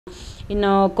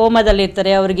ಇನ್ನು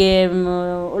ಕೋಮಾದಲ್ಲಿರ್ತಾರೆ, ಅವರಿಗೆ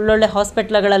ಒಳ್ಳೊಳ್ಳೆ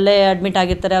ಹಾಸ್ಪಿಟ್ಲ್ಗಳಲ್ಲೇ ಅಡ್ಮಿಟ್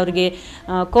ಆಗಿರ್ತಾರೆ, ಅವರಿಗೆ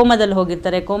ಕೋಮಾದಲ್ಲಿ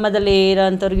ಹೋಗಿರ್ತಾರೆ. ಕೋಮಾದಲ್ಲಿ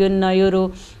ಇರೋಂಥವ್ರಿಗೆ ಇವರು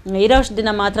ಇರೋಷ್ಟು ದಿನ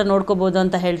ಮಾತ್ರ ನೋಡ್ಕೋಬೋದು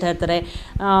ಅಂತ ಹೇಳ್ತಾ ಇರ್ತಾರೆ.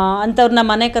 ಅಂಥವ್ರನ್ನ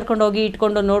ಮನೆ ಕರ್ಕೊಂಡು ಹೋಗಿ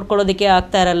ಇಟ್ಕೊಂಡು ನೋಡ್ಕೊಳ್ಳೋದಕ್ಕೆ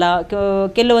ಆಗ್ತಾ ಇರಲ್ಲ.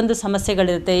 ಕೆಲವೊಂದು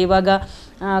ಸಮಸ್ಯೆಗಳಿರುತ್ತೆ. ಇವಾಗ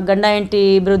ಗಂಡ ಹೆಂಡತಿ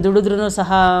ಇಬ್ಬರು ದುಡಿದ್ರೂ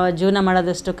ಸಹ ಜೀವನ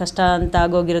ಮಾಡೋದಷ್ಟು ಕಷ್ಟ ಅಂತ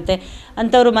ಆಗೋಗಿರುತ್ತೆ.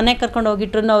 ಅಂಥವ್ರು ಮನೆಗೆ ಕರ್ಕೊಂಡು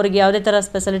ಹೋಗಿಟ್ರು ಅವ್ರಿಗೆ ಯಾವುದೇ ಥರ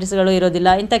ಫೆಸಿಲಿಟೀಸ್ಗಳು ಇರೋದಿಲ್ಲ.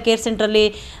 ಇಂಥ ಕೇರ್ ಸೆಂಟ್ರಲ್ಲಿ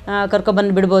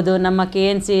ಕರ್ಕೊಬಂದು ಬಿಡ್ಬೋದು. ನಮ್ಮ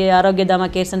KNC ಆರೋಗ್ಯಧಾಮ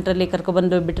ಕೇರ್ ಸೆಂಟ್ರಲ್ಲಿ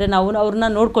ಕರ್ಕೊಬಂದು ಬಿಟ್ಟರೆ ನಾವು ಅವ್ರನ್ನ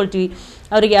ನೋಡ್ಕೊಳ್ತೀವಿ.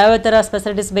 ಅವ್ರಿಗೆ ಯಾವ್ಯಾವ ಥರ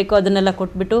ಫೆಸಿಲಿಟೀಸ್ ಬೇಕೋ ಅದನ್ನೆಲ್ಲ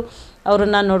ಕೊಟ್ಬಿಟ್ಟು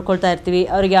ಅವ್ರನ್ನ ನೋಡ್ಕೊಳ್ತಾ ಇರ್ತೀವಿ.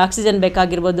 ಅವರಿಗೆ ಆಕ್ಸಿಜನ್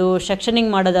ಬೇಕಾಗಿರ್ಬೋದು,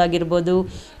 ಸೆಕ್ಷನಿಂಗ್ ಮಾಡೋದಾಗಿರ್ಬೋದು,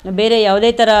 ಬೇರೆ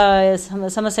ಯಾವುದೇ ಥರ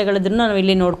ಸಮಸ್ಯೆಗಳಿದ್ರೂ ನಾವು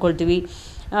ಇಲ್ಲಿ ನೋಡ್ಕೊಳ್ತೀವಿ.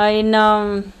 ಇನ್ನು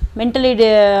ಮೆಂಟಲಿ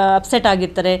ಅಪ್ಸೆಟ್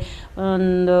ಆಗಿರ್ತಾರೆ.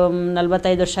 ಒಂದು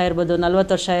 45 ವರ್ಷ ಇರ್ಬೋದು,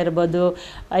 40 ವರ್ಷ ಇರ್ಬೋದು,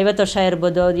 50 ವರ್ಷ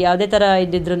ಇರ್ಬೋದು, ಅದು ಯಾವುದೇ ಥರ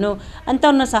ಇದ್ದಿದ್ರೂ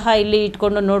ಅಂಥವ್ರನ್ನ ಸಹ ಇಲ್ಲಿ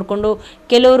ಇಟ್ಕೊಂಡು ನೋಡಿಕೊಂಡು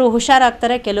ಕೆಲವರು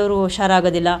ಹುಷಾರಾಗ್ತಾರೆ, ಕೆಲವರು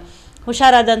ಹುಷಾರಾಗೋದಿಲ್ಲ.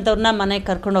 ಹುಷಾರಾದಂಥವ್ರನ್ನ ಮನೆಗೆ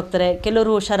ಕರ್ಕೊಂಡು ಹೋಗ್ತಾರೆ.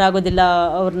 ಕೆಲವರು ಹುಷಾರಾಗೋದಿಲ್ಲ,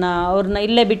 ಅವ್ರನ್ನ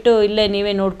ಇಲ್ಲೇ ಬಿಟ್ಟು ಇಲ್ಲೇ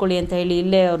ನೀವೇ ನೋಡ್ಕೊಳ್ಳಿ ಅಂತ ಹೇಳಿ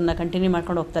ಇಲ್ಲೇ ಅವ್ರನ್ನ ಕಂಟಿನ್ಯೂ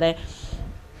ಮಾಡ್ಕೊಂಡು ಹೋಗ್ತಾರೆ.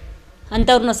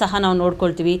 ಅಂಥವ್ರನ್ನೂ ಸಹ ನಾವು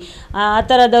ನೋಡ್ಕೊಳ್ತೀವಿ. ಆ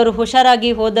ಥರದವರು ಹುಷಾರಾಗಿ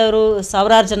ಹೋದವರು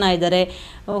ಸಾವಿರಾರು ಜನ ಇದ್ದಾರೆ.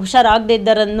 ಹುಷಾರಾಗದೇ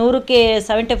ಇದ್ದಾರೆ 100ಕ್ಕೆ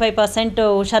 75%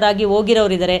 ಹುಷಾರಾಗಿ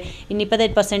ಹೋಗಿರೋರು ಇದ್ದಾರೆ. ಇನ್ನು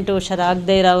 25%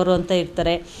 ಹುಷಾರಾಗದೇ ಇರೋರು ಅಂತ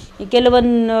ಇರ್ತಾರೆ.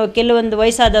 ಕೆಲವೊಂದು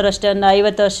ವಯಸ್ಸಾದವರು ಅಷ್ಟೇ, ಒಂದು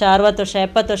 50 ವರ್ಷ, 60 ವರ್ಷ,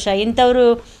 70 ವರ್ಷ ಇಂಥವರು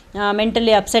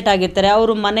ಮೆಂಟಲಿ ಅಪ್ಸೆಟ್ ಆಗಿರ್ತಾರೆ.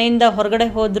 ಅವರು ಮನೆಯಿಂದ ಹೊರಗಡೆ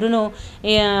ಹೋದ್ರೂ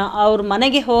ಅವ್ರ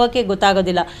ಮನೆಗೆ ಹೋಗೋಕ್ಕೆ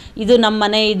ಗೊತ್ತಾಗೋದಿಲ್ಲ. ಇದು ನಮ್ಮ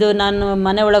ಮನೆ, ಇದು ನಾನು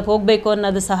ಮನೆ ಒಳಗೆ ಹೋಗಬೇಕು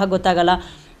ಅನ್ನೋದು ಸಹ ಗೊತ್ತಾಗಲ್ಲ.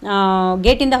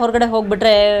 ಗೇಟಿಂದ ಹೊರಗಡೆ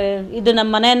ಹೋಗ್ಬಿಟ್ರೆ ಇದು ನಮ್ಮ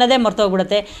ಮನೆ ಅನ್ನೋದೇ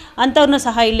ಮರ್ತೋಗ್ಬಿಡುತ್ತೆ. ಅಂಥವ್ರನ್ನೂ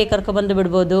ಸಹ ಇಲ್ಲಿ ಕರ್ಕೊಬಂದು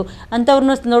ಬಿಡ್ಬೋದು.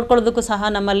 ಅಂಥವ್ರನ್ನೂ ನೋಡ್ಕೊಳ್ಳೋದಕ್ಕೂ ಸಹ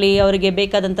ನಮ್ಮಲ್ಲಿ ಅವರಿಗೆ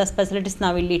ಬೇಕಾದಂಥ ಫೆಸಿಲಿಟೀಸ್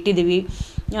ನಾವಿಲ್ಲಿ ಇಟ್ಟಿದ್ದೀವಿ.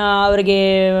 ಅವರಿಗೆ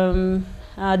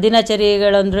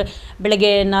ದಿನಚರಿಗಳಂದರೆ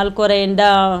ಬೆಳಗ್ಗೆ 4:15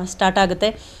 ಸ್ಟಾರ್ಟ್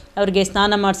ಆಗುತ್ತೆ. ಅವರಿಗೆ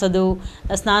ಸ್ನಾನ ಮಾಡಿಸೋದು,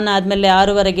 ಸ್ನಾನ ಆದಮೇಲೆ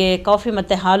 6:00ವರೆಗೆ ಕಾಫಿ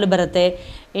ಮತ್ತು ಹಾಲು ಬರುತ್ತೆ.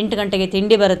 8 ಗಂಟೆಗೆ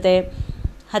ತಿಂಡಿ ಬರುತ್ತೆ.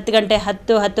 10 ಗಂಟೆ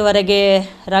 10:10ವರೆಗೆ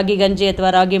ರಾಗಿ ಗಂಜಿ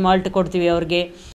ಅಥವಾ ರಾಗಿ ಮಾಲ್ಟ್ ಕೊಡ್ತೀವಿ ಅವ್ರಿಗೆ.